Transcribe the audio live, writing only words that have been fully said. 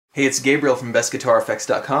Hey, it's Gabriel from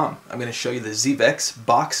BestGuitarEffects.com. I'm going to show you the ZVex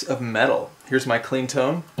Box of Metal. Here's my clean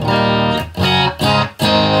tone. Here's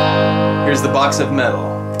the Box of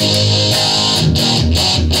Metal.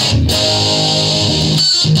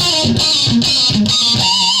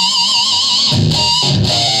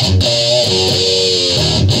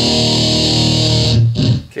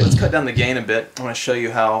 Okay, let's cut down the gain a bit. I want to show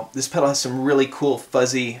you how this pedal has some really cool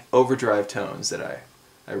fuzzy overdrive tones that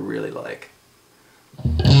I really like.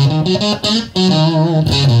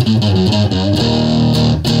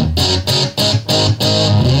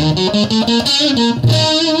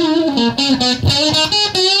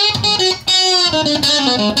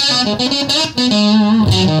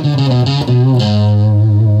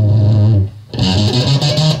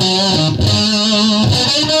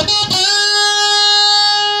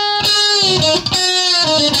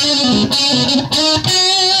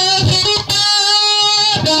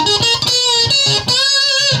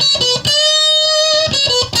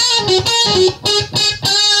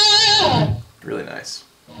 Really nice.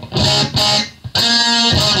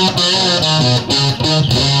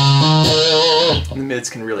 And the mids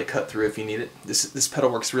can really cut through if you need it. This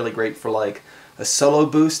pedal works really great for like a solo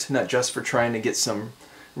boost, not just for trying to get some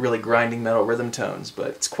really grinding metal rhythm tones, but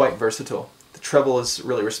it's quite versatile. The treble is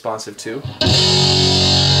really responsive too.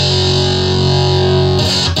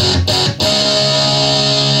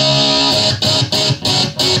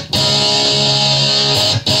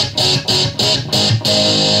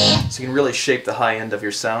 So you can really shape the high end of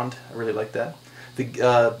your sound. I really like that.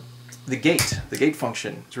 The gate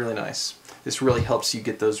function is really nice. This really helps you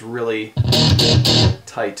get those really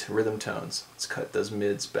tight rhythm tones. Let's cut those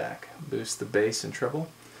mids back. Boost the bass and treble.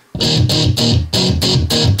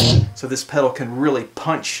 So this pedal can really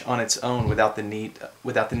punch on its own without the need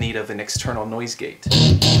of an external noise gate. Let's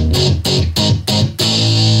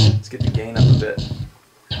get the gain up a bit.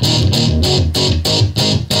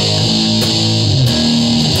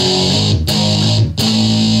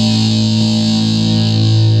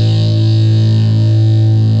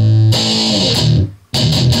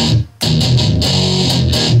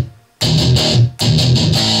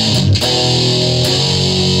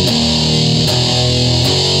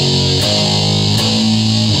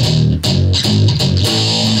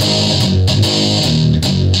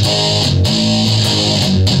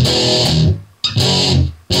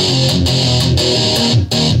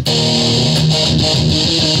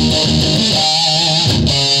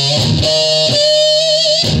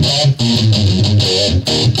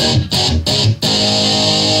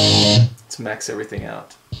 Let's max everything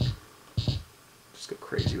out. Just go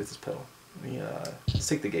crazy with this pedal. Let me, let's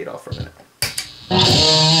take the gate off for a minute.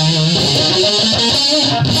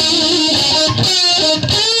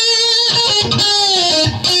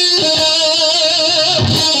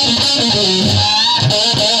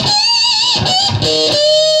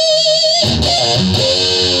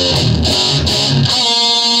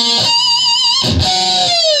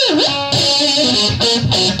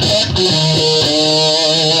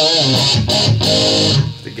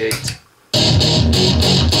 The gate.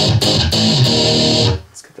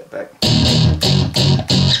 Let's cut that back.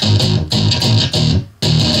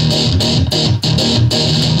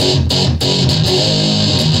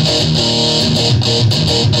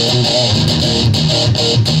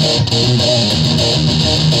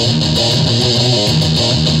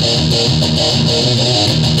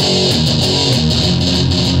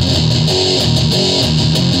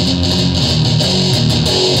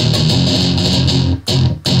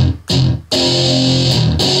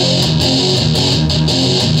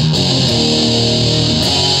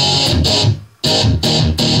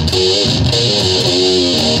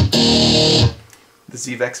 The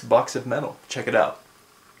ZVex Box of Metal. Check it out.